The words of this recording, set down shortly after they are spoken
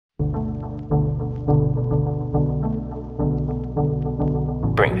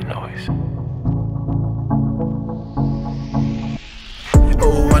choice.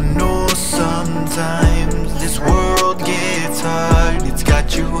 Oh, I know sometimes this world gets hard. It's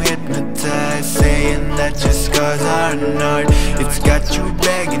got you hypnotized, saying that your scars are an art. It's got you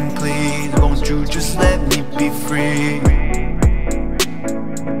begging, please, won't you just let me be free?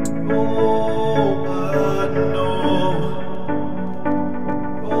 Oh, I know.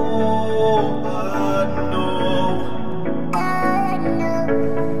 Oh, I know.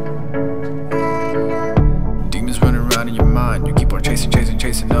 Demons running around in your mind. You keep on chasing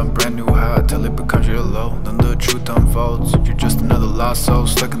a brand new high till it becomes your low. Then the truth unfolds. You're just another lost soul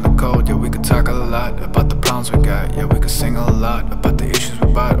stuck in the cold. Yeah, we could talk a lot about the problems we got. Yeah, we could sing a lot about the issues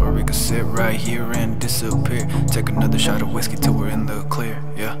we bought. Or we could sit right here and disappear. Take another shot of whiskey till we're in the clear.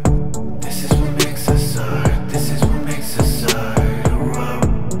 Yeah. This is what makes us art. This is what makes us art. Whoa.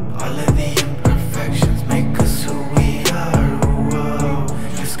 All of the imperfections make us who we are. Whoa.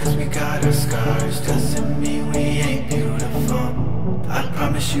 Just cause we got our scars doesn't mean we ain't beautiful. I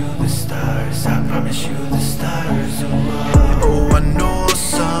promise you the stars, I promise you the stars. Whoa. Oh, I know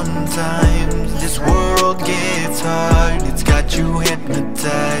sometimes this world gets hard. It's got you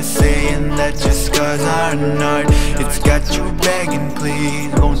hypnotized, saying that your scars are an art. It's got you begging,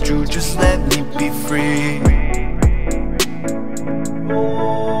 please, won't you just let me be free?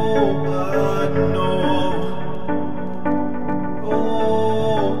 Oh, I know.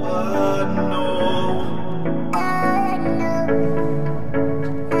 Oh, I know.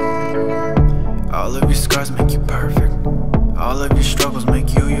 All of your scars make you perfect. All of your struggles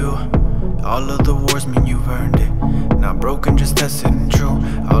make you you. All of the wars mean you've earned it. Not broken, just tested and true.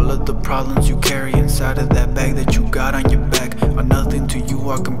 All of the problems you carry inside of that bag that you got on your back are nothing to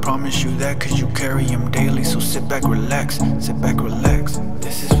you, I can promise you that, cause you carry them daily. So sit back, relax, sit back, relax.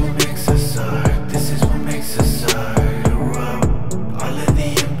 This is what makes us art. This is what makes us art. Whoa. All of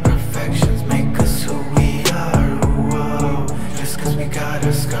the imperfections make us who we are. Whoa. Just cause we got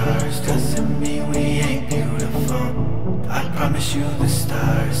our scars doesn't mean we ain't beautiful. I promise you the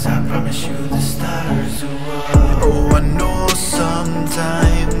stars, I promise you the stars. Whoa. Oh, I know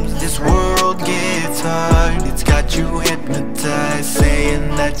sometimes this world gets hard. It's got you hypnotized,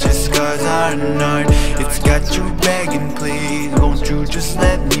 saying that your scars are an art. It's got you begging, please, won't you just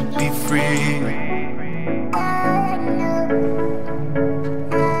let me be free?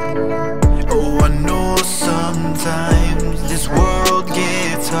 Oh, I know sometimes this world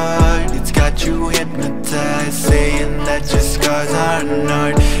gets hard. It's got you hypnotized, saying that your scars are an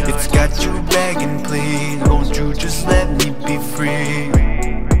art. It's got you begging, please, won't you just let me be free?